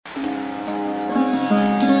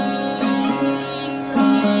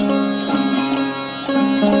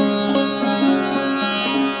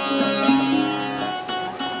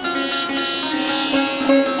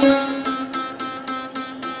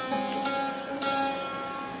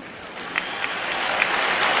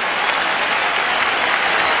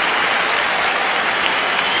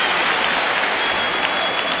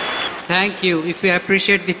Thank you. If you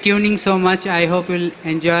appreciate the tuning so much, I hope you'll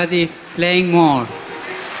enjoy the playing more.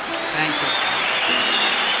 Thank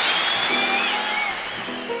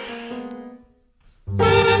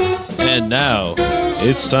you. And now,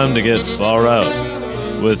 it's time to get far out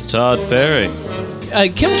with Todd Perry.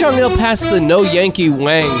 Kim Jong-il passed the No Yankee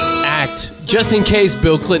Wang Act just in case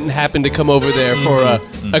Bill Clinton happened to come over there for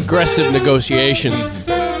aggressive negotiations.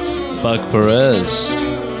 Buck Perez.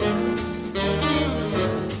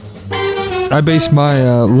 I base my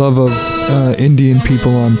love of Indian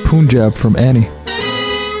people on Punjab from Annie.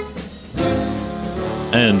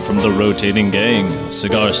 And from the rotating gang,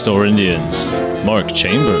 Cigar Store Indians, Mark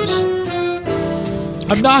Chambers.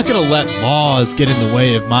 I'm not going to let laws get in the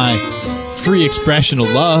way of my free expression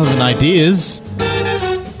of love and ideas.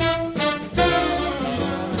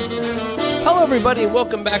 Hello, everybody, and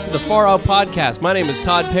welcome back to the Far Out Podcast. My name is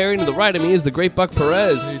Todd Perry, and to the right of me is the great Buck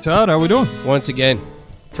Perez. Hey, Todd, how we doing? Once again.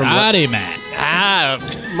 From Howdy, man.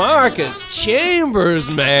 Marcus Chambers,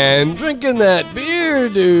 man. Drinking that beer,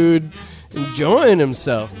 dude. Enjoying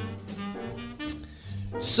himself.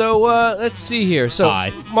 So, let's see here. So,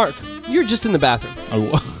 Hi. Mark, you're just in the bathroom.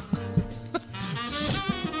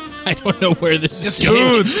 I don't know where this is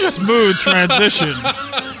going. Smooth transition.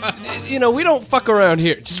 You know, we don't fuck around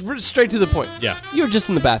here. Just straight to the point. Yeah. You're just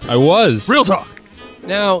in the bathroom. I was. Real talk.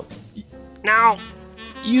 Now,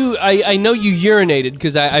 I know you urinated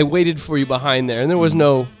because I waited for you behind there, and there was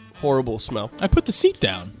no horrible smell. I put the seat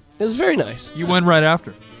down. It was very nice. You went right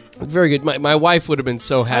after. Very good. My wife would have been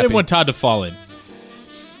so happy. I didn't want Todd to fall in.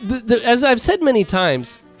 As I've said many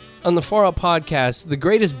times on the Far Out Podcast, the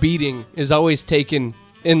greatest beating is always taken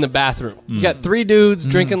in the bathroom. You got three dudes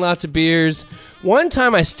drinking lots of beers. One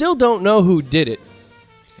time, I still don't know who did it.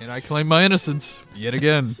 And I claim my innocence yet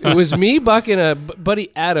again. It was me, Buck, and a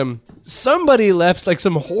buddy Adam. Somebody left like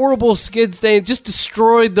some horrible skid stain, just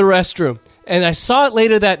destroyed the restroom. And I saw it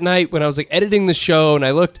later that night when I was like editing the show, and I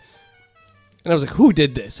looked, and I was like, "Who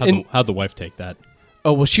did this?" How'd the wife take that?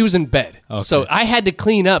 Oh, well, she was in bed, Okay. so I had to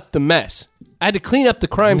clean up the mess. I had to clean up the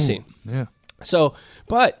crime scene. Yeah. So,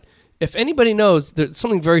 but if anybody knows, there's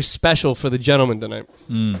something very special for the gentleman tonight,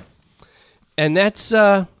 and that's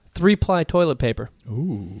 3-ply toilet paper.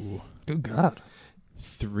 Ooh. Good God.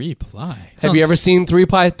 3-ply. Have you ever seen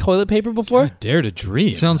 3-ply toilet paper before? I dare to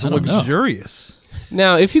dream. Sounds I don't know. luxurious.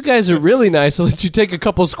 Now, if you guys are really nice, I'll let you take a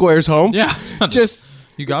couple squares home. Yeah. Just,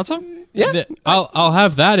 You got some? yeah. I'll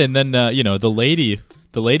have that, and then the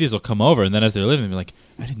ladies will come over, and then as they're leaving, they'll be like,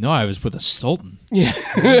 "I didn't know I was with a sultan." Yeah.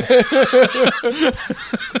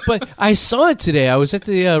 But I saw it today. I was at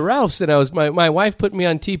the Ralph's, and my wife put me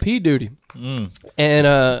on TP duty. And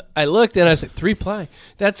I looked, and I was like, 3-ply.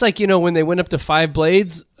 That's like, when they went up to 5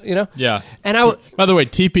 blades, Yeah. And By the way,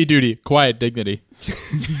 TP duty, quiet dignity.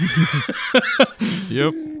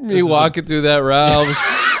 Yep. me walking through that Ralph's.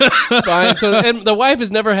 buying toilet, and the wife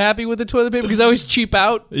is never happy with the toilet paper because I always cheap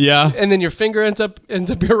out. Yeah. And then your finger ends up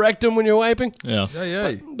your rectum when you're wiping. Yeah.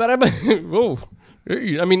 Yeah. But I'm, whoa.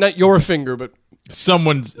 I mean, not your finger, but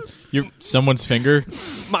Someone's finger.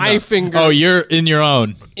 my finger. Oh, you're in your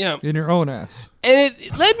own. Yeah. In your own ass. And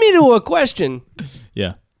it led me to a question.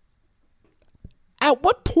 Yeah. At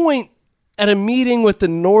what point at a meeting with the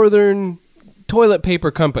Northern Toilet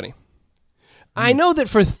Paper Company, I know that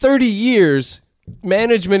for 30 years,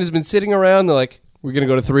 management has been sitting around, they're like, we're going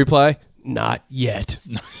to go to 3-ply? Not yet.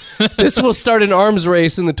 This will start an arms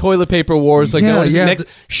race in the toilet paper wars. Like, next,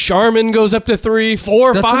 Charmin goes up to 3,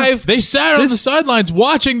 4, 5. They sat on the sidelines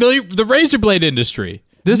watching the razor blade industry,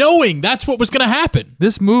 knowing that's what was going to happen.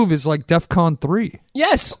 This move is like DEFCON 3.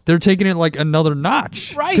 Yes. They're taking it like another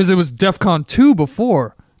notch. Right. Because it was DEFCON 2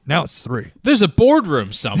 before. Now it's 3. There's a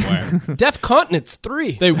boardroom somewhere. Def Continent's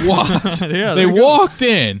 3. They walked. Yeah, they walked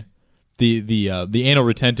in. The anal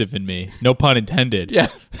retentive in me, no pun intended, Yeah.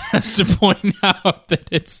 has to point out that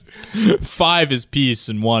it's 5 is peace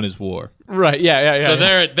and 1 is war. Right. Yeah. So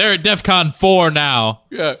they're at DEFCON 4 now,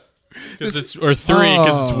 Yeah. or 3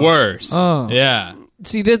 because it's worse. Oh. Yeah.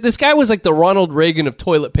 See, this guy was like the Ronald Reagan of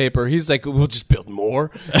toilet paper. He's like, we'll just build more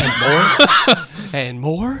and more and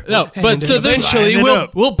more. No, but and so eventually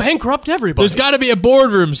we'll bankrupt everybody. There's got to be a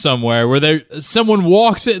boardroom somewhere where someone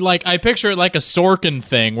walks it, like I picture it like a Sorkin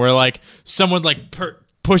thing where like someone like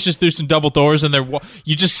pushes through some double doors and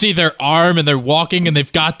you just see their arm and they're walking and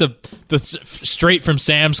they've got the straight from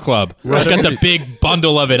Sam's Club. Right. They've got the big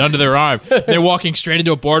bundle of it under their arm. They're walking straight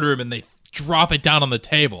into a boardroom and they drop it down on the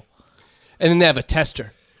table. And then they have a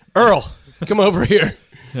tester. Earl, come over here.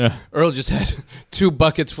 Yeah. Earl just had 2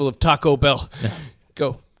 buckets full of Taco Bell. Yeah.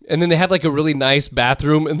 Go. And then they have like a really nice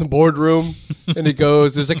bathroom in the boardroom. And it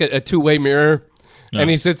goes, there's like a 2-way mirror. And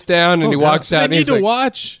he sits down and he walks out. I And need he's to like,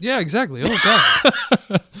 watch. Yeah, exactly. Oh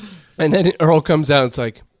god. and then Earl comes out and it's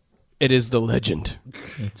like, it is the legend.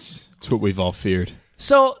 It's what we've all feared.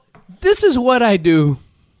 So this is what I do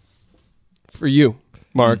for you,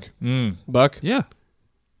 Mark. Buck. Yeah.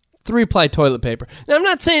 3-ply toilet paper. Now, I'm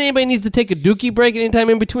not saying anybody needs to take a dookie break anytime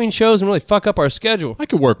in between shows and really fuck up our schedule. I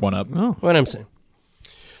could work one up. Oh. What I'm saying.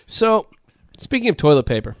 So, speaking of toilet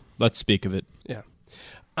paper, Let's speak of it. yeah,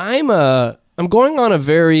 I'm going on a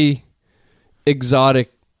very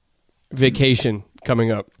exotic vacation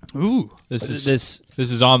coming up. Ooh. This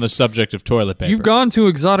is on the subject of toilet paper. You've gone to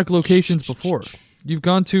exotic locations before. You've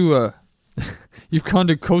gone to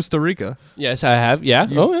Costa Rica. Yes, I have. Yeah.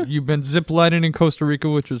 You've been ziplining in Costa Rica,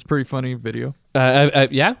 which was a pretty funny video. Yeah. I've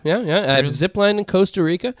ziplined in Costa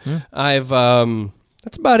Rica. I've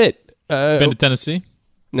that's about it. been to Tennessee?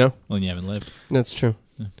 No, Well, you haven't lived. that's true.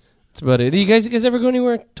 That's about it. Do you guys ever go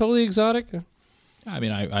anywhere totally exotic? I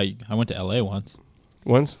mean, I went to L.A. once.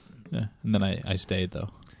 Once. Yeah, and then I stayed though.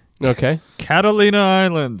 Okay. Catalina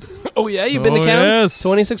Island. Oh yeah, you've been to Oh, Canada? yes.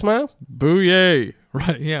 26 miles? Booyah.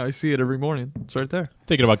 Right, yeah, I see it every morning. It's right there.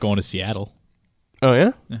 Thinking about going to Seattle. Oh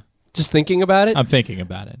yeah? Yeah. Just thinking about it? I'm thinking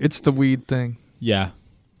about it. It's the weed thing. Yeah.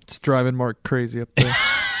 It's driving Mark crazy up there.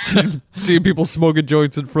 Seeing people smoking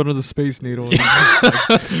joints in front of the Space Needle.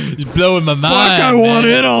 It's blowing my mind. Fuck, I want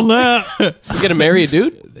in on that. You gonna marry a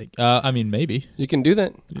dude? I mean, maybe. You can do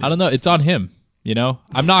that. I don't know. It's on him. You know,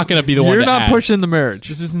 I'm not going to be the one. You're to not ask. pushing the marriage.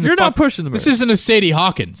 You're not pushing the marriage. This isn't a Sadie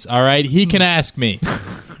Hawkins. All right, he can ask me.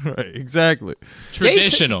 Right, exactly.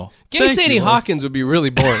 Traditional. Gay Thank Sadie you, Mark. Hawkins would be really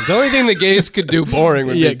boring. The only thing the gays could do boring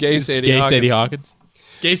would be gay Sadie Hawkins. Sadie Hawkins.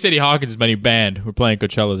 Gay Sadie Hawkins is my new band. We're playing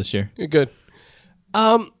Coachella this year. You're good.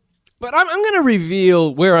 But I'm going to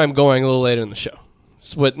reveal where I'm going a little later in the show.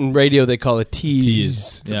 It's what in radio they call a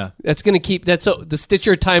tease. Yeah. That's going to keep the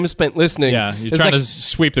Stitcher time spent listening. Yeah, you're It's trying like, to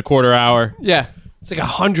sweep the quarter hour. Yeah. It's like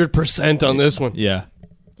 100% on this one. Yeah.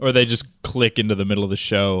 Or they just click into the middle of the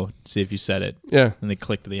show, see if you said it, Yeah. and they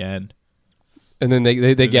click to the end. And then they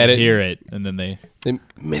get They it. hear it, and then they They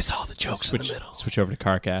miss all the jokes in the middle. switch over to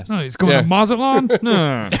CarCast. Oh, he's going Yeah. to Mazatlan?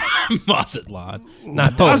 No. Mazatlan.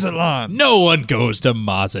 Not that. Mazatlan. No one goes to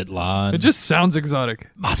Mazatlan. It just sounds exotic.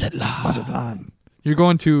 Mazatlan. Mazatlan. You're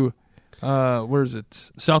going to, where is it?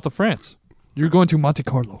 South of France. You're going to Monte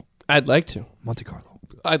Carlo. I'd like to. Monte Carlo.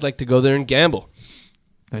 I'd like to go there and gamble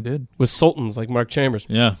I did. with sultans like Mark Chambers.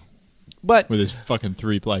 Yeah, But with his fucking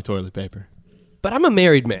 3-ply toilet paper. I'm a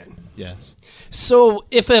married man. Yes. So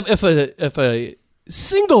if a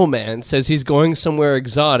single man says he's going somewhere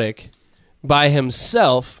exotic by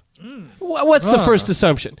himself, what's the first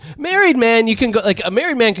assumption? Married man, you can go like a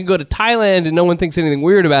married man can go to Thailand and no one thinks anything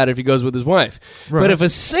weird about it if he goes with his wife. Right. But if a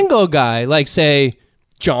single guy, like say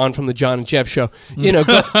John from the John and Jeff show,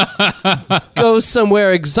 goes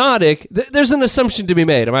somewhere exotic, there's an assumption to be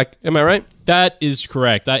made. Am I right? That is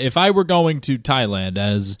correct. If I were going to Thailand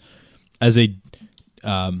as a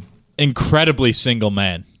incredibly single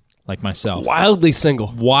man like myself, Wildly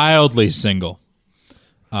single. wildly single,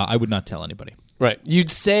 I would not tell anybody. Right. You'd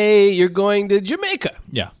say you're going to Jamaica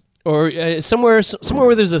Yeah. or somewhere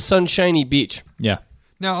where there's a sunshiny beach. Yeah.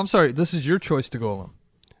 Now, I'm sorry. This is your choice to go alone.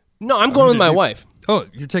 No, I'm going with my wife. Oh,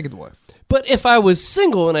 you're taking the wife. But if I was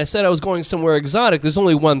single and I said I was going somewhere exotic, there's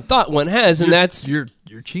only one thought one has, and that's. You're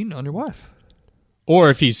cheating on your wife. Or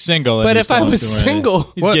if he's single. And But he's if I going was somewhere-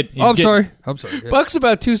 single- he's What? get- he's I'm get- sorry. I'm sorry. Yeah. Buck's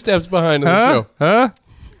about 2 steps behind on the Huh? show. Huh?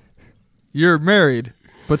 You're married,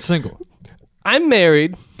 but single. I'm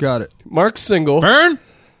married. Got it. Mark's single. Burn.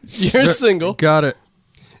 You're single. Got it.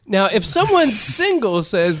 Now, if someone single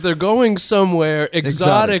says they're going somewhere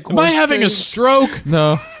exotic, Am I having a stroke?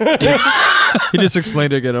 No. He just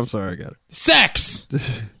explained it again. I'm sorry. I got it. Sex.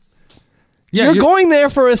 Yeah, You're going there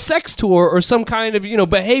for a sex tour or some kind of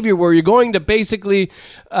behavior where you're going to basically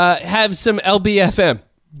have some LBFM.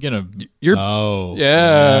 You're.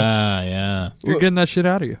 Yeah. Yeah. You're getting that shit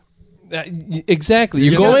out of you. Exactly.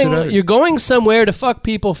 You're getting that shit out of you. You're going somewhere to fuck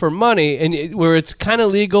people for money, and where it's kind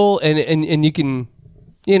of legal, and you can,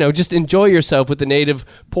 just enjoy yourself with the native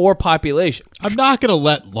poor population. I'm not going to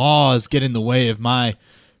let laws get in the way of my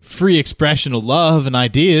free expression of love and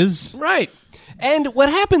ideas. Right. And what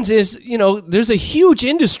happens is, there's a huge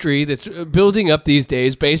industry that's building up these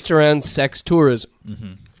days based around sex tourism.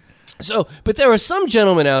 Mm-hmm. So, but there are some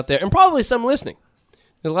gentlemen out there, and probably some listening.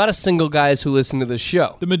 There are a lot of single guys who listen to the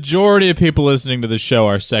show. The majority of people listening to the show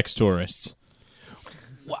are sex tourists.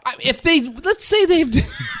 If let's say they've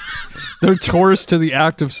They're tourists to the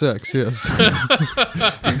act of sex. Yes,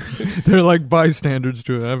 they're like bystanders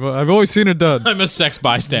to it. I've always seen it done. I'm a sex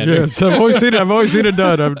bystander. Yes, I've always seen it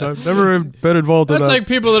done. I've never been involved in That's that. like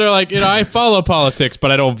people that are like, I follow politics,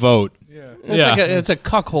 but I don't vote. It's a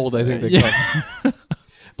cuckold, I think they call it.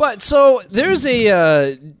 But so there's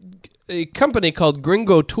a company called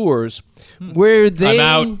Gringo Tours where they.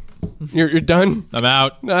 I'm out. You're done. I'm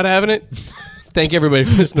out. Not having it. Thank everybody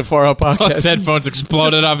for listening to Far Out His Podcast. headphones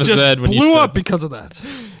exploded off his head when you blew said up because of that.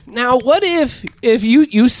 Now, what if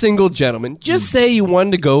you single gentlemen just say you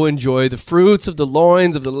wanted to go enjoy the fruits of the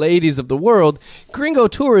loins of the ladies of the world? Gringo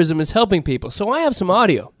Tourism is helping people. So I have some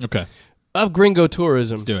audio Okay, of Gringo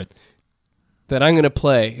Tourism let's do it. that I'm going to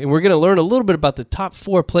play, and we're going to learn a little bit about the top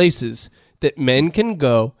 4 places that men can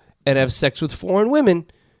go and have sex with foreign women,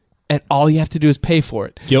 and all you have to do is pay for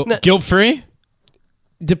it. Now, Guilt free?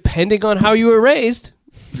 depending on how you were raised.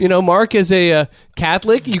 Mark is a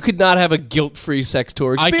Catholic. You could not have a guilt-free sex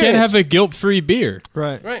tour I experience. can't have a guilt free beer.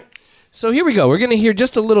 Right. Right. So here we go. We're going to hear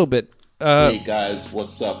just a little bit. Hey guys,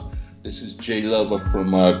 what's up? This is Jay Lover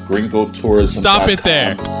from Gringo Tourism. Stop it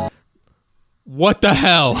there. What the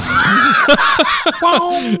hell?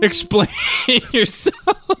 Explain yourself.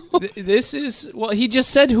 This is, well, he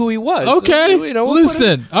just said who he was. Okay. So, we'll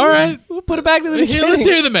listen. All right. We'll put it back to the beginning. Let's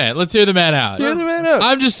hear the man. Let's hear the man out. Hear the man out.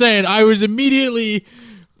 I'm just saying, I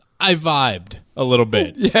vibed a little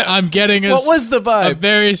bit. Yeah. I'm getting What was the vibe? a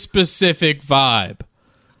very specific vibe.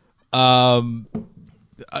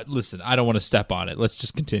 Listen, I don't want to step on it. Let's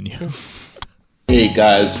just continue. Hey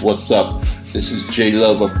guys, what's up? This is Jay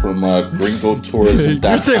Lover from Gringo Tourism.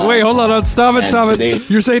 You're saying, wait, hold on, stop it. Today-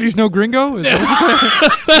 You're saying he's no gringo? Is that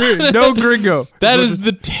what you're saying? No gringo. That is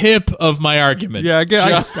the tip of my argument. Yeah,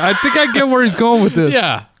 I think I get where he's going with this.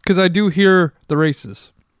 Yeah. Because I do hear the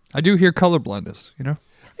races. I do hear colorblindness,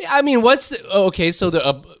 I mean, okay, so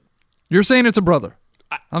the... You're saying it's a brother.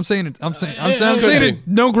 I'm saying it. I'm saying it.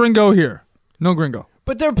 No gringo here. No gringo.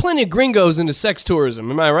 But there are plenty of gringos into sex tourism,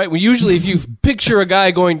 am I right? Well, usually if you picture a guy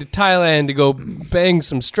going to Thailand to go bang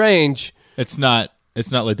some strange... It's not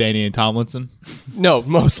LaDainian Tomlinson. No,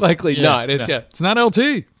 most likely not. It's It's not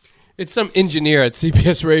LT. it's some engineer at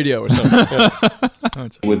CBS Radio or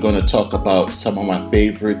something. We're going to talk about some of my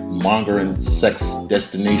favorite manga and sex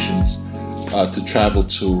destinations to travel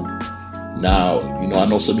to. Now, I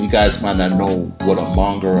know some of you guys might not know what a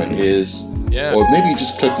manga is. Yeah. Or maybe you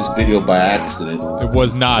just clicked this video by accident. It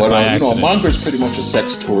was not But by a accident. manga is pretty much a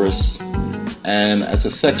sex tourist. And as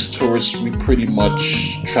a sex tourist, we pretty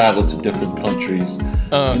much travel to different countries,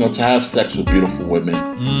 to have sex with beautiful women.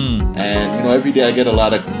 And, every day I get a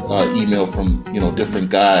lot of email from, different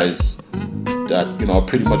guys that, are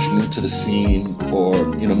pretty much new to the scene, or,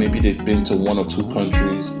 maybe they've been to 1 or 2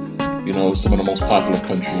 countries, some of the most popular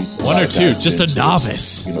countries. A 1 lot or of 2, guys just been a to,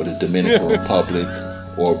 novice. The Dominican Republic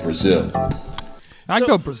or Brazil. I'd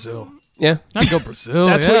go Brazil. Yeah. I'd go Brazil.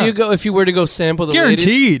 That's where you go if you were to go sample the ladies.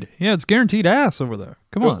 Guaranteed. Yeah, it's guaranteed ass over there.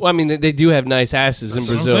 Come on. Well, I mean, they do have nice asses in That's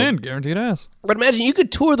what I'm Brazil. saying. Guaranteed ass. But imagine you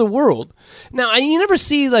could tour the world. Now, you never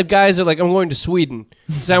see like guys that are like, I'm going to Sweden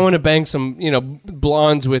because I want to bang some,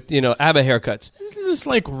 blondes with, ABBA haircuts. Isn't this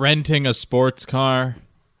like renting a sports car?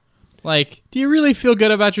 Like, do you really feel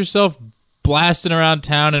good about yourself blasting around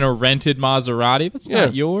town in a rented Maserati? That's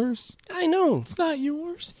not yours. I know. It's not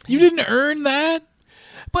yours. You didn't earn that.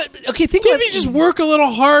 But, okay, think Maybe about you just work a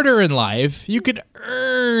little harder in life. You could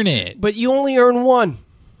earn it. But you only earn one.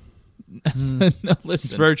 No, It's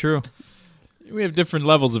listen, very true. we have different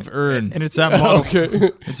levels of earn. And it's that model.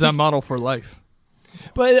 Okay. It's that model for life.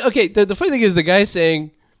 But, okay, the funny thing is the guy's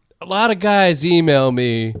saying, a lot of guys email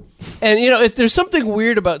me. And, if there's something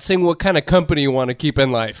weird about saying what kind of company you want to keep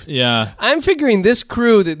in life. Yeah. I'm figuring this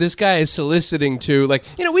crew that this guy is soliciting to, like,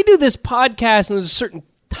 we do this podcast and there's certain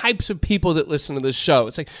types of people that listen to this show.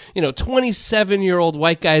 It's like, 27-year-old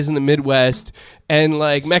white guys in the Midwest and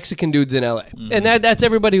like Mexican dudes in LA. And that's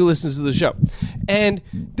everybody who listens to the show. And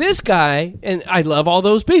this guy, and I love all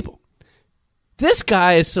those people. This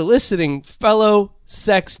guy is soliciting fellow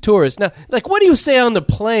sex tourists. Now, like, what do you say on the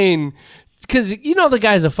plane? Because the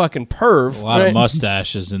guy's a fucking perv. A lot right? of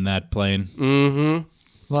mustaches in that plane.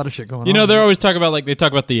 A lot of shit going on. They're always talking about they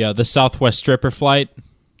talk about the Southwest stripper flight,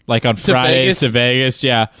 like on Fridays to Vegas.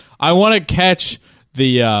 Yeah, I want to catch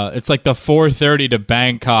the it's like the 4:30 to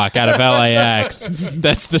Bangkok out of LAX.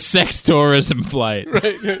 That's the sex tourism flight, right?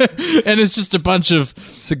 And it's just a bunch of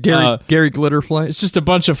It's a Gary Glitter flight. it's just a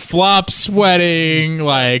bunch of flop sweating,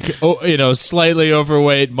 like slightly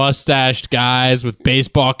overweight mustached guys with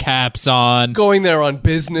baseball caps on. Going there on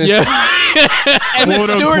business. Yeah. And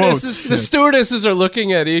Quote-unquote. the stewardesses are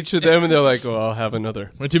looking at each of them, and they're like, "Oh, I'll have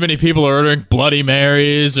another." When too many people are ordering Bloody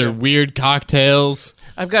Marys or weird cocktails.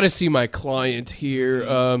 I've got to see my client here.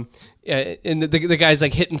 Yeah, and the guy's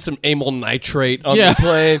like hitting some amyl nitrate on the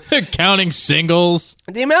plane. Counting singles.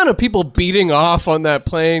 The amount of people beating off on that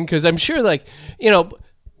plane, because I'm sure, like,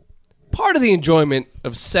 part of the enjoyment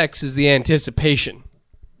of sex is the anticipation.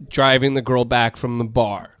 Driving the girl back from the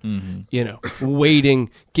bar, waiting,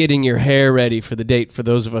 getting your hair ready for the date for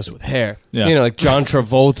those of us with hair. Yeah. Like John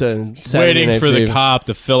Travolta and Saturday Waiting Night for the Fever. cop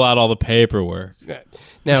to fill out all the paperwork.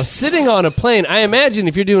 Now, sitting on a plane, I imagine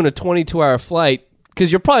if you're doing a 22-hour flight,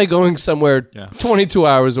 because you're probably going somewhere 22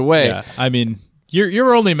 hours away. Yeah, I mean,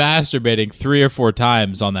 you're only masturbating 3 or 4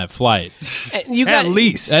 times on that flight. And you got, At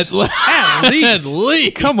least. At least. At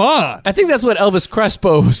least. Come on. I think that's what Elvis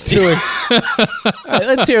Crespo was doing. All right,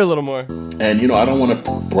 let's hear a little more. And, I don't want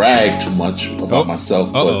to brag too much about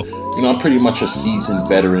myself, but, I'm pretty much a seasoned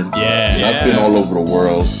veteran. Yeah. I've been all over the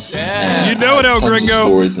world. Yeah. And You know it, I have El tons Gringo. of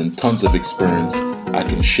stories and tons of experience I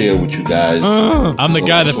can share with you guys. I'm the So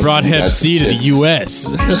guy I that just brought want you Hep guys C to the tips. U.S.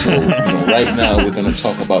 So, right now we're going to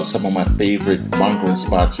talk about some of my favorite mongering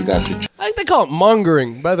spots you guys should I think they call it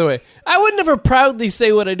mongering, by the way. I would never proudly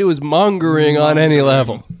say what I do is mongering on any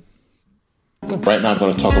level. Right now I'm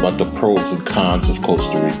going to talk about the pros and cons of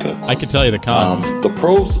Costa Rica. I can tell you the cons. The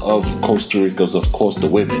pros of Costa Rica is, of course, the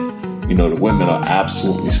women. The women are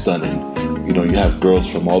absolutely stunning. You have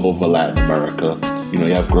girls from all over Latin America. You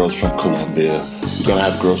have girls from Colombia. You're going to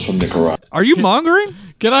have girls from Nicaragua. Are you mongering?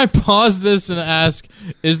 Can I pause this and ask,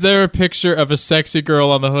 is there a picture of a sexy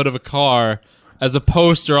girl on the hood of a car as a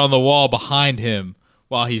poster on the wall behind him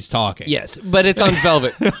while he's talking? Yes, but it's on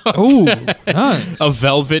velvet. Ooh, nice. A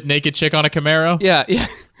velvet naked chick on a Camaro? Yeah.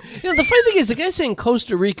 The funny thing is, the guy's saying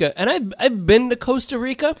Costa Rica, and I've been to Costa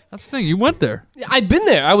Rica. That's the thing. You went there. I've been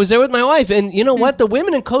there. I was there with my wife, and you know what? The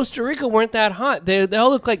women in Costa Rica weren't that hot. They all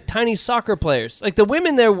look like tiny soccer players. Like the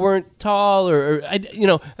women there weren't tall, or I've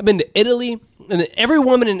been to Italy, and every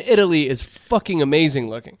woman in Italy is fucking amazing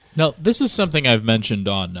looking. Now, this is something I've mentioned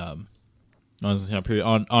on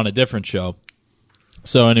a different show.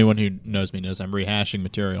 So anyone who knows me knows I'm rehashing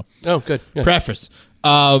material. Oh, good. Yeah. Preface.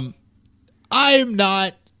 I'm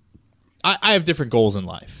not... I have different goals in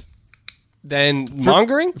life. Then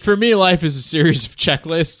mongering? For me, life is a series of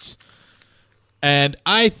checklists. And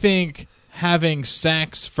I think having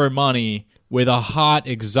sex for money with a hot,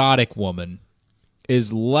 exotic woman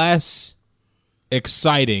is less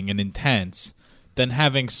exciting and intense than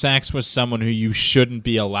having sex with someone who you shouldn't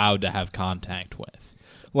be allowed to have contact with.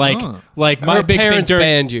 Like my Or big parents thing during,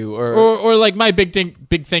 banned you, or like my big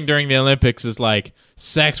thing during the Olympics is like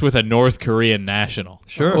sex with a North Korean national.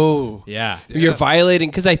 Sure. oh. Yeah. You're violating,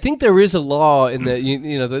 because I think there is a law in the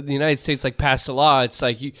the United States passed a law. It's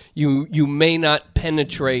like you may not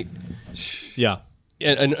penetrate Yeah.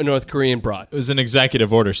 a North Korean broad. It was an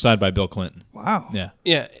executive order signed by Bill Clinton. Wow. Yeah.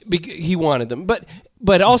 Yeah, he wanted them,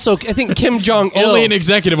 but also I think Kim Jong Il. Only an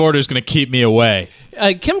executive order is going to keep me away.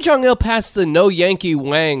 Kim Jong Il passed the No Yankee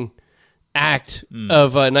Wang Act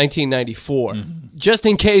of 1994, just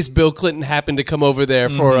in case Bill Clinton happened to come over there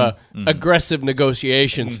for aggressive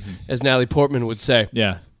negotiations, as Natalie Portman would say.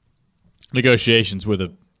 Yeah. Negotiations with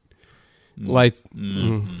a... Like,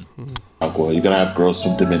 You're going to have girls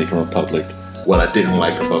from Dominican Republic. What I didn't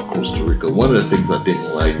like about Costa Rica, one of the things I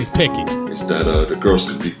didn't like He's picky. is that the girls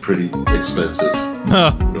could be pretty expensive.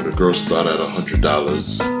 The girls start at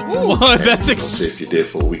 $100. What? That's Say if you're there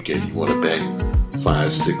for a weekend, you want to bang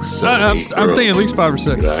 5, 6, 7, 8 I'm girls. thinking at least 5 or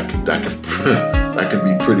 6. That can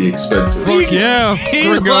be pretty expensive. Fuck yeah. He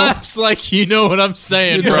Gringo. laughs like you know what I'm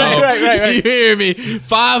saying, bro. Right. You hear me?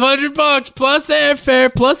 $500 plus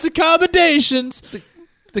airfare plus accommodations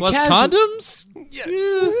plus condoms. No.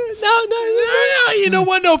 You know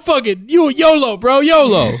what? No, fuck it. You YOLO, bro.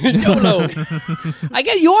 YOLO. YOLO. I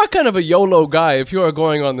guess you are kind of a YOLO guy if you are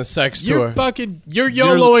going on the sex tour. You're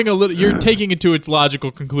YOLOing a little. You're taking it to its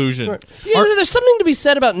logical conclusion. Yeah, there's something to be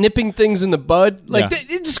said about nipping things in the bud. Like,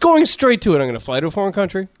 Yeah. just going straight to it. I'm going to fly to a foreign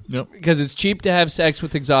country Yep. because it's cheap to have sex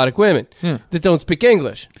with exotic women that don't speak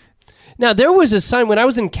English. Now, there was a sign when I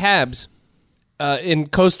was in cabs in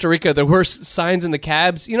Costa Rica. There were signs in the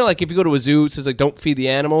cabs. Like if you go to a zoo, it says, like, don't feed the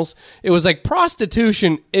animals. It was like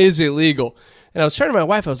prostitution is illegal. And I was turning to my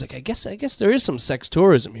wife. I was like, I guess there is some sex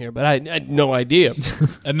tourism here, but I had no idea.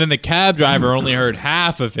 And then the cab driver only heard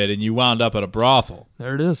half of it, and you wound up at a brothel.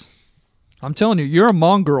 There it is. I'm telling you, you're a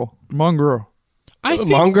mongrel. I think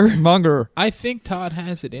Monger. I think Todd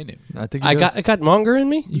has it in him. I think I got Monger in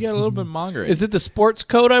me. You got a little bit of monger. In Is it the sports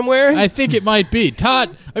coat I'm wearing? I think it might be.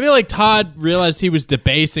 Todd, I feel like Todd realized he was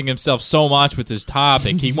debasing himself so much with his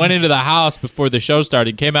topic. He went into the house before the show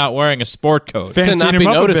started and came out wearing a sport coat. To not Fancying be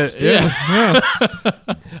him up noticed. a bit. Yeah.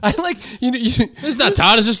 I like It's not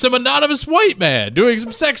Todd, it's just some anonymous white man doing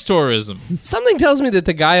some sex tourism. something tells me that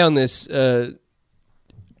the guy on this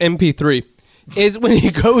MP3 is when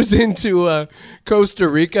he goes into Costa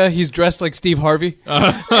Rica, he's dressed like Steve Harvey.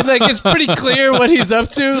 And like it's pretty clear what he's up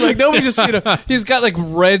to. Like nobody just he's got like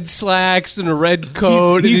red slacks and a red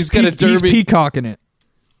coat and he's got a He's derby. peacocking it.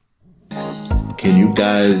 Can you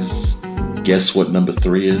guys guess what number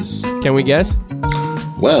 3 is? Can we guess?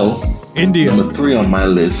 Well, India. number 3 on my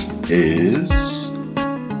list is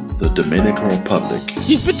the Dominican Republic.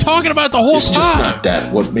 He's been talking about it the whole It's just time. not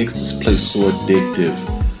that. What makes this place so addictive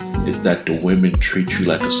is that the women treat you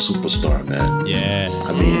like a superstar, man. Yeah.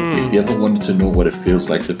 I mean, if you ever wanted to know what it feels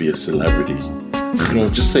like to be a celebrity,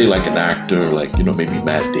 just say like an actor, like, maybe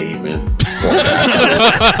Matt Damon or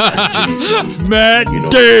Jay-Z. Matt You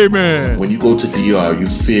know, Damon. When you go to DR, you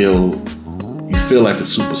feel like a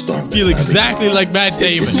superstar. Man. Feel exactly like Matt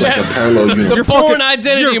Damon. It's like a parallel The universe. born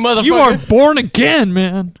identity, motherfucker. You are born again,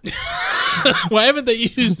 man. Why haven't they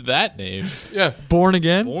used that name? yeah. Born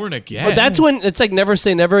again. Born again. But that's when it's like Never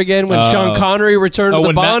Say Never Again when Sean Connery returned to the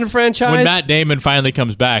when Bond Matt, franchise. When Matt Damon finally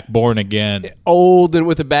comes back, Born Again. Old and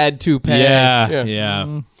with a bad toupee. Yeah.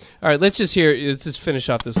 All right, let's just finish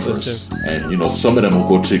off this list. And some of them will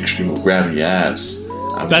go to the extreme of grabbing your ass.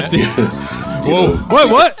 I mean, That's it. Whoa!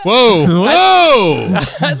 What? Whoa. Whoa.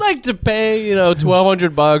 I'd like to pay,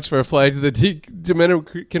 $1,200 for a flight to the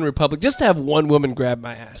Dominican Republic just to have one woman grab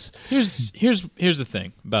my ass. Here's the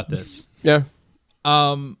thing about this. Yeah.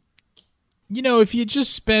 If you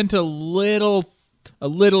just spent a little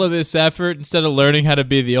of this effort instead of learning how to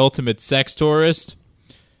be the ultimate sex tourist.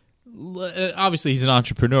 Obviously, he's an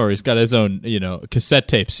entrepreneur. He's got his own, cassette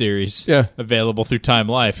tape series available through Time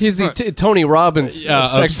Life. He's the Tony Robbins of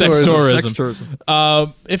sex tourism. Sex tourism.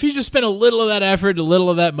 If he just spent a little of that effort, a little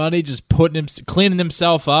of that money, just cleaning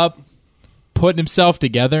himself up, putting himself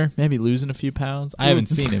together, maybe losing a few pounds. I haven't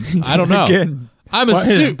seen him. I don't know. Again, I'm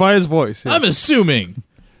by his voice. Yeah. I'm assuming,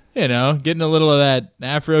 getting a little of that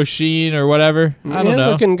Afro sheen or whatever. I don't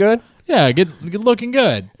know. Looking good. Yeah, looking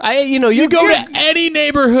good. You go to any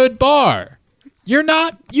neighborhood bar. You're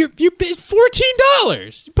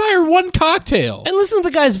 $14. You buy her one cocktail. And listen to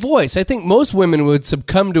the guy's voice. I think most women would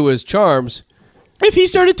succumb to his charms. If he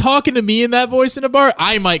started talking to me in that voice in a bar,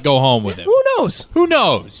 I might go home with him. Who knows? Who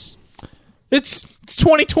knows? It's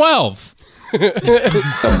 2012.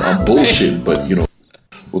 I'm bullshit, but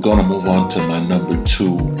we're gonna move on to my number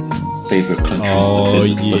 2 favorite countries to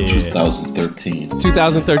visit for 2013.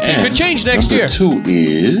 2013. And Could change next year. Number 2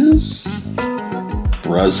 is Brazil.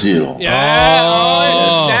 Brazil. Telling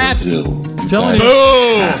guys you. have to Telling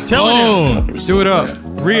check you. out Brazil, Do it up.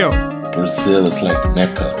 man. Rio. Brazil is like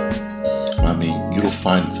Mecca. I mean, you'll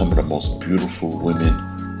find some of the most beautiful women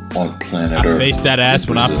on planet Earth. Face that ass in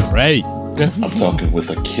when I Brazil. pray. I'm talking with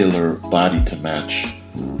a killer body to match.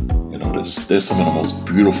 There's some of the most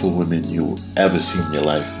beautiful women you'll ever see in your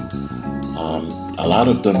life. A lot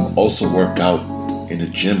of them also work out in the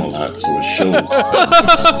gym a lot, so it shows.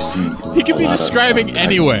 He could be describing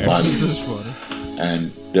anywhere. This is funny.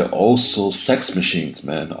 And they're also sex machines,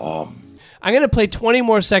 man. I'm going to play 20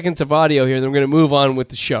 more seconds of audio here, then we're going to move on with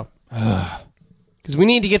the show. Because we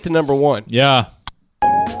need to get to number 1. Yeah.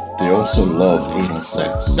 They also love anal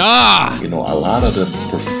sex. A lot of them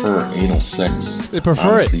prefer anal sex. They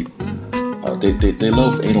prefer it. They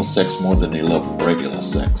love anal sex more than they love regular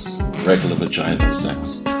sex, regular vaginal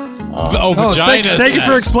sex. Vagina Thank you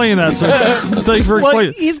for explaining that, sir. Thank you for Well,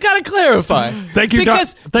 explaining. he's got to clarify. Thank you,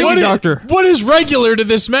 Because doctor. What is regular to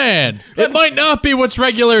this man? It might not be what's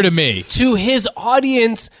regular to me. to his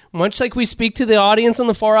audience, much like we speak to the audience on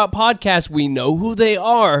the Far Out podcast, we know who they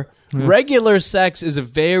are. Regular sex is a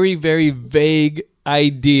very, very vague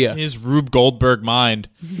idea. His Rube Goldberg mind.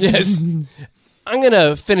 Yes. I'm going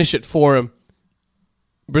to finish it for him.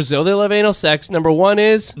 Brazil, they love anal sex. Number 1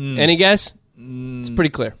 is, any guess? It's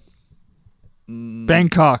pretty clear.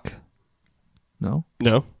 Bangkok. No.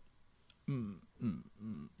 No.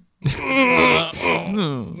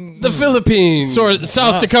 The Philippines.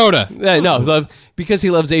 South Dakota. No, because he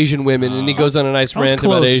loves Asian women, and he goes on a nice I was rant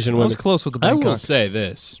close. about Asian I women. was close with the I Bangkok. will say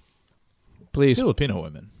this. Please. Filipino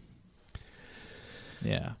women.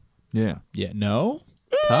 Yeah. Yeah. Yeah. No?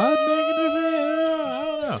 Todd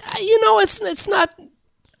negative? I don't know. It's not.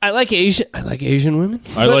 I like Asian women.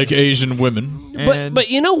 I like Asian women. But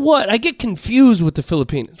you know what? I get confused with the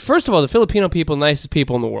Filipinos. First of all, the Filipino people, nicest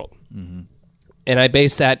people in the world. Mm-hmm. And I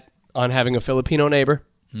base that on having a Filipino neighbor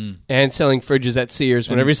and selling fridges at Sears.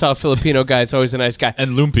 Whenever you saw a Filipino guy, it's always a nice guy.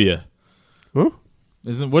 And lumpia. Huh?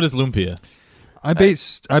 What is lumpia? I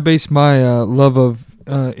base my love of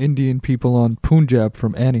Indian people on Punjab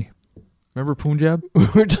from Annie. Remember Punjab?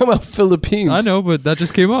 We're talking about Philippines. I know, but that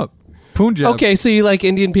just came up. Punjab. Okay, so you like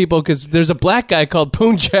Indian people because there's a black guy called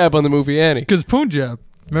Punjab on the movie Annie. Because Punjab.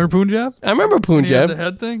 Remember Punjab? I remember When he had Punjab. the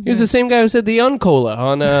head thing? He was the same guy who said the Uncola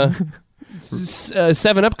on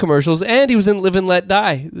 7-Up commercials, and he was in Live and Let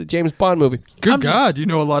Die, the James Bond movie. Good I'm God, just- you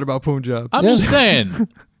know a lot about Punjab. I'm Yeah. just saying.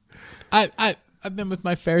 I've been with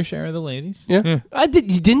my fair share of the ladies. Yeah.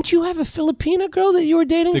 Didn't you have a Filipina girl that you were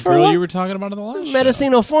dating The for a girl while? you were talking about in the last show.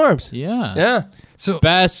 Mendocino Farms. Yeah. Yeah. So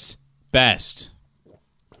Best.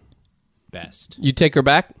 You take her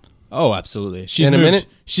back? Oh, absolutely. In a minute?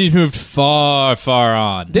 She's moved far, far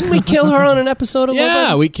on. Didn't we kill her on an episode of Low Yeah,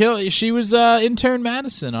 Budget? we killed. She was intern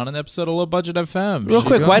Madison on an episode of Low Budget FM. Real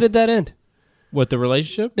quick, why did that end? What, the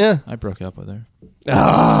relationship? Yeah. I broke up with her.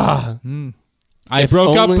 Ah. I If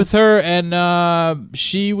broke up only- with her, and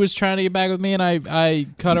she was trying to get back with me, and I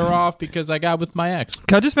cut her off because I got with my ex.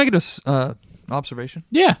 can I just make it a observation?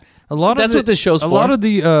 Yeah. A lot That's of what this show's a for. lot of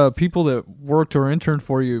the people that worked or interned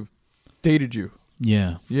for you dated you.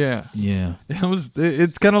 Yeah. Yeah. Yeah.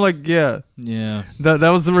 It's kind of like Yeah. that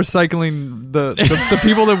was the recycling the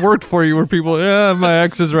people that worked for you were people. Yeah, my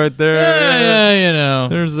ex is right there. Yeah, you know.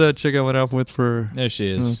 There's that chick I went out with for. There she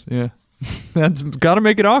is. Yeah. That's got to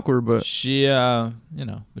make it awkward, but She, but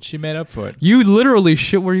she made up for it. you literally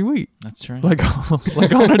shit where you eat, That's right. like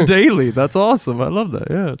on a daily. That's awesome. I love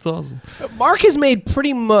that. Yeah, it's awesome. Mark has made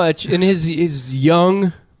pretty much in his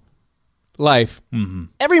young life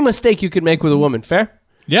every mistake you could make with a woman. Fair?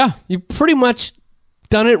 Yeah, You've pretty much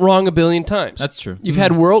done it wrong a billion times. that's true. You've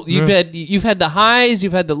had you've had the highs,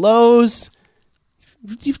 you've had the lows.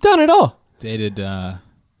 You've done it all. Dated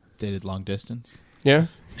long distance. Yeah.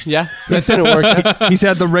 Yeah. That didn't work out. He's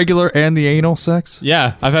had the regular and the anal sex.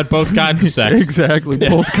 Yeah, I've had both kinds of sex. Exactly,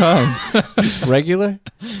 both kinds. Regular.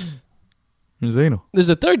 There's anal. There's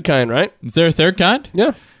a third kind, right? Is there a third kind?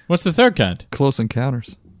 Yeah. What's the third kind? Close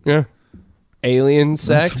encounters. Yeah. Alien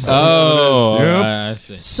sex. Oh, Yep. I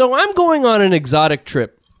see. So I'm going on an exotic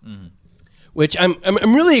trip, which I'm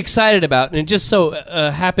really excited about, and it just so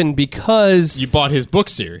happened because You bought his book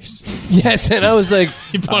series. yes, and I was like,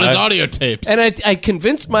 You bought his audio tapes. and I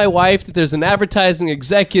convinced my wife that there's an advertising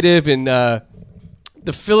executive in the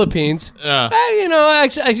Philippines. Actually, you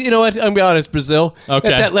know what? I'm gonna be honest, Brazil. Okay.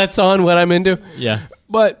 If that lets on what I'm into. Yeah.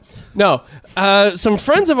 But no, some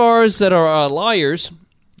friends of ours that are lawyers.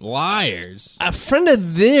 Liars. A friend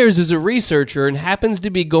of theirs is a researcher and happens to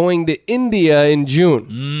be going to India in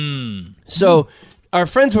June. So our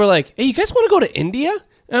friends were like, "Hey, you guys want to go to India?"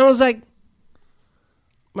 And I was like,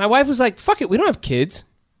 my wife was like, "Fuck it, we don't have kids.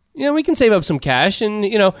 We can save up some cash, and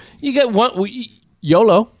you get one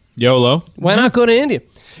YOLO. YOLO. Why not go to India?"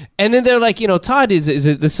 And then they're like, "Todd, is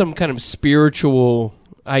this some kind of spiritual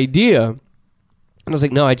idea?" And I was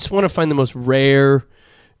like, "No, I just want to find the most rare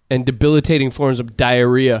and debilitating forms of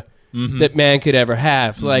diarrhea that man could ever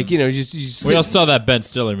have. Like, just We all saw that Ben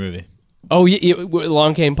Stiller movie. oh, yeah,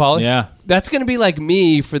 Along Came Polly. Yeah. That's going to be like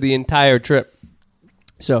me for the entire trip.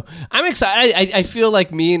 So I'm excited. I feel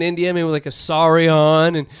like me in India, maybe with like a sari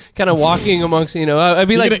on and kind of walking amongst, I'd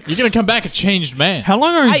be You're like, gonna come back a changed man. How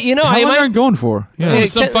long are you? I how long might- are you going for? Yeah. Hey,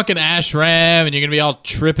 Some fucking ashram, and you're gonna be all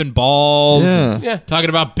tripping balls. Yeah. and Yeah. Talking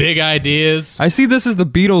about big ideas. I see this is the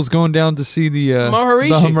Beatles going down to see the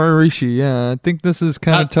Maharishi. The Maharishi. Yeah, I think this is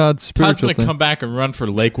kind of Todd's Todd's spiritual gonna thing. come back and run for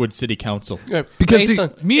Lakewood City Council. Because based see,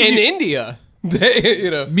 on- me and in you- India,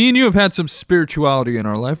 they. Me and you have had some spirituality in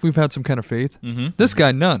our life. We've had some kind of faith. This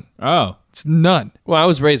guy, none. Oh, It's none. Well, I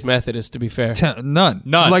was raised Methodist, to be fair. None.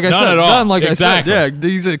 Like Like I none said, at all. none. Like Exactly. I said, yeah.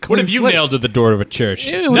 He's a what clean have you slate. nailed to the door of a church?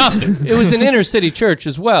 It was, Nothing. It was an inner city church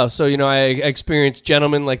as well. So, I experienced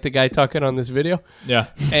gentlemen like the guy talking on this video. Yeah.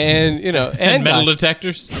 And, And metal God.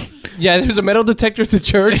 detectors. Yeah, there's a metal detector at the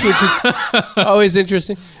church, which is always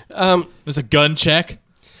interesting. There's a gun check.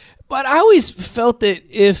 But I always felt that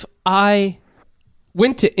if I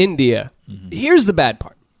went to India, here's the bad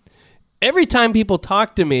part. Every time people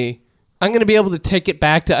talk to me, I'm going to be able to take it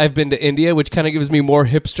back to I've been to India, which kind of gives me more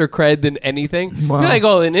hipster cred than anything. Wow. I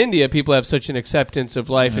feel like, in India, people have such an acceptance of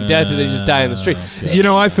life and death that they just die in the street.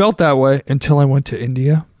 I felt that way until I went to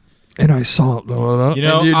India, and I saw it. You know, and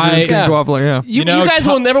you're just gonna Yeah. go off like, yeah. You know, guys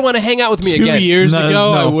will never want to hang out with me 2 again. years No,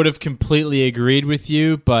 ago, no. I would have completely agreed with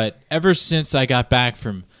you, but ever since I got back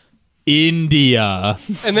from India.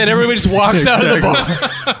 And then everybody just walks out of the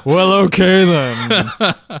bar. Well, okay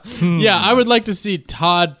then. Yeah, I would like to see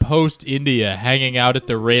Todd post India hanging out at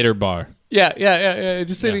the Raider bar. Yeah.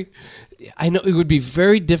 Just thinking, I know it would be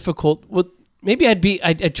very difficult. Well, maybe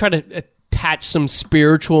I'd try to attach some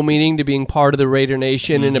spiritual meaning to being part of the Raider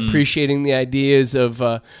Nation and appreciating the ideas of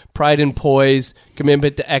pride and poise,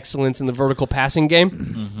 commitment to excellence in the vertical passing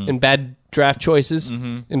game, and bad draft choices,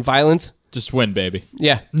 and violence. Just win, baby.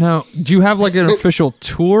 Yeah. Now, do you have like an official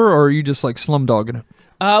tour, or are you just like slumdogging it?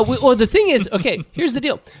 Well, the thing is, okay, here's the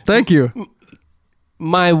deal. Thank you.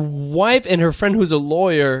 My wife and her friend who's a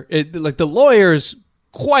lawyer, the lawyer's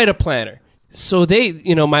quite a planner. So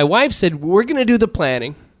my wife said, we're going to do the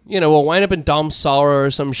planning. We'll wind up in Dharamsala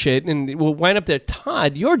or some shit, and we'll wind up there.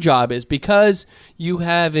 Todd, your job is, because you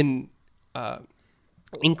have an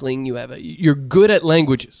inkling, you're good at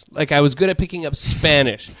languages. Like I was good at picking up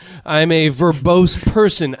Spanish. I'm a verbose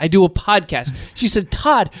person. I do a podcast. She said,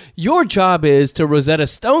 Todd, your job is to Rosetta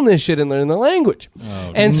Stone this shit and learn the language.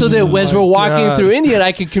 And so that as we're walking God. through India,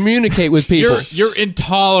 I could communicate with people. Your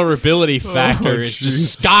intolerability factor is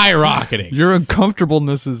just skyrocketing. Your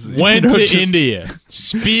uncomfortableness is Went to India,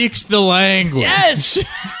 speaks the language, Yes.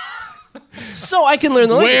 So I can learn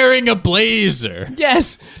the language. wearing a blazer.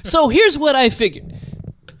 Yes. So here's what I figured.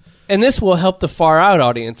 And this will help the far out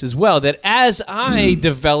audience as well, that as I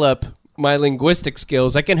develop my linguistic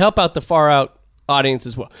skills, I can help out the far out audience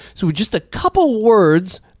as well. So with just a couple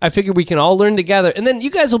words, I figure we can all learn together. And then you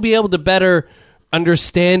guys will be able to better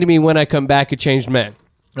understand me when I come back a changed man.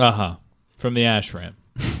 From the ashram.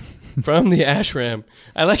 From the ashram.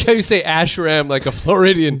 I like how you say ashram like a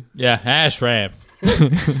Floridian. Yeah, ashram.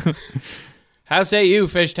 How say you,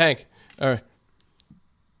 fish tank? All right.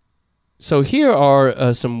 So here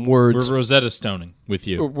are some words. We're Rosetta Stoning with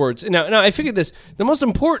you. Words. Now, I figured this. The most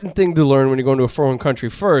important thing to learn when you go into a foreign country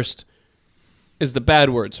first is the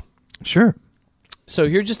bad words. Sure. So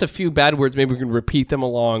here are just a few bad words. Maybe we can repeat them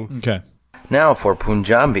along. Okay. Now for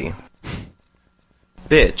Punjabi.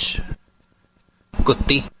 Bitch.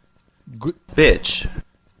 Kutti. Bitch.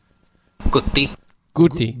 Kutti.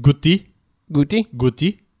 Guti. Guti. Guti?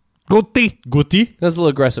 Guti. Guti. Guti. That's a little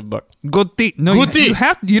aggressive, Buck. Guti. No, Guti.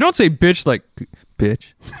 you don't say bitch like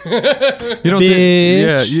bitch. You don't say,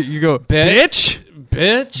 yeah, you go bitch.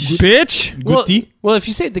 Bitch. Bitch. Well, Guti. well, if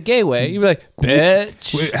you say it the gay way, you'd be like,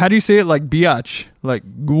 bitch. Wait, how do you say it like biatch? Like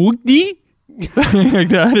guti? Like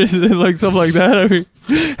that? Is it like something like that? I mean,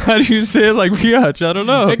 how do you say it like biatch? I don't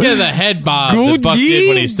know. Look at the head bob that Buck did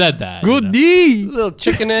when he said that. Guti. Little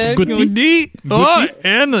chicken egg. Guti. Oh,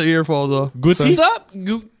 and the ear falls off. What's up,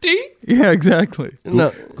 Guti? Yeah, exactly.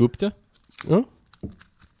 No. Gupta. Huh?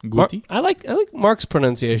 Guti. I like Mark's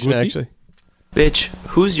pronunciation, Guti? actually. Bitch,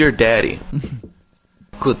 who's your daddy?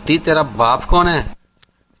 कुत्ती तेरा बाप कौन है?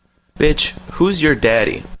 Bitch, who's your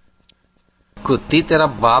daddy? कुत्ती तेरा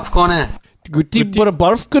बाप कौन है? Guti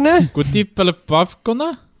Barabarfkune? Guti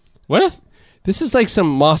Palapavkona? What? This is like some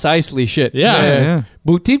Moss Eisley shit. Yeah.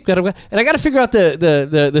 Boutique, and I got to figure out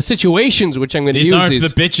the situations which I'm going to use These aren't these. the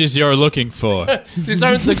bitches you're looking for. These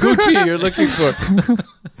aren't the Gucci you're looking for.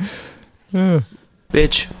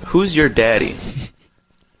 Bitch, who's your daddy?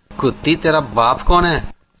 कुत्ती तेरा बाप कौन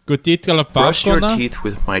है? Guti Brush your Palapavkona? teeth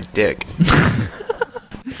with my dick.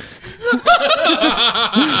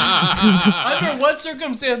 Under what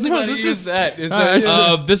circumstance am I to use that? Is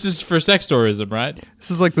that This is for sex tourism, right?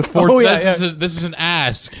 This is like the fourth. Oh, yeah. This is an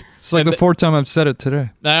ask. It's like the fourth time I've said it today.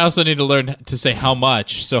 I also need to learn to say how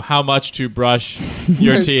much. So how much to brush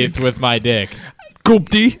your teeth with my dick?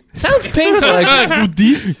 Gupti. sounds painful.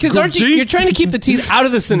 Because aren't you're trying to keep the teeth out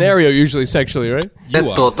of the scenario usually sexually, right? ये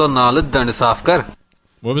तो नाल दंड साफ कर.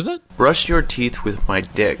 What was that? Brush your teeth with my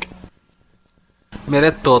dick.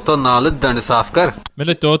 मेरे तो नाल दंड साफ कर.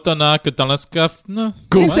 Minnesota na Kutanaskaf? No.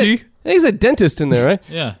 Gupti. I think he's a dentist in there, right?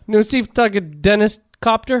 Yeah. You know, Steve talking dentist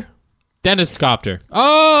copter? Dentist copter.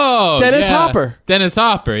 Oh! Dennis yeah. Hopper. Dennis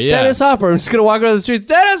Hopper, yeah. Dennis Hopper. I'm just going to walk around the streets.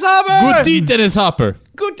 Dennis Hopper! Guti Dennis Hopper.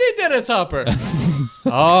 Good day, Dennis Hopper.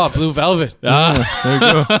 Oh, Blue Velvet.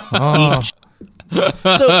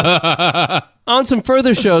 So, on some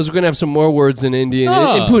further shows, we're going to have some more words in Indian.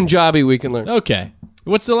 In Punjabi, we can learn. Okay.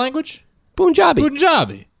 What's the language? Punjabi.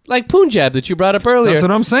 Punjabi. Like Punjab that you brought up earlier. That's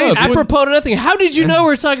what I'm saying. Apropos to nothing. How did you know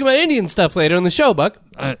we're talking about Indian stuff later in the show, Buck?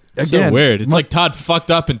 It's so weird. It's like Todd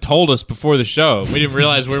fucked up and told us before the show. We didn't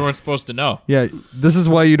realize we weren't supposed to know. Yeah, this is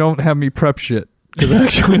why you don't have me prep shit. Because I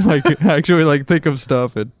actually think of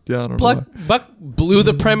stuff and yeah, I don't know. Buck blew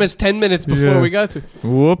the premise 10 minutes before we got to.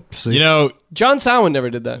 Whoops. You know, John Samhain never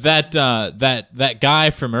did that. that guy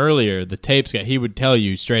from earlier, the tapes guy, he would tell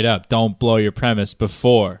you straight up, don't blow your premise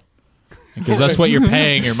before. because that's what you're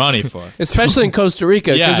paying your money for. Especially in Costa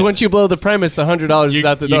Rica, because Yeah. once you blow the premise, the $100 is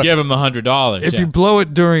out the door. You give them the $100. If you blow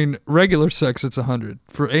it during regular sex, it's 100.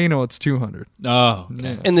 For anal, it's 200. Oh,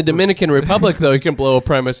 okay. In the Dominican Republic, though, you can blow a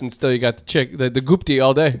premise and still you got the chick, the gupti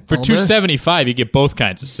all day. For All day. $275, you get both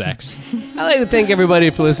kinds of sex. I'd like to thank everybody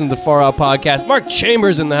for listening to the Far Out Podcast. Mark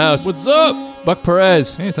Chambers in the house. What's up? Buck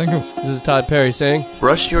Perez. Hey, thank you. This is Todd Perry saying...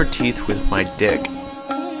 Brush your teeth with my dick.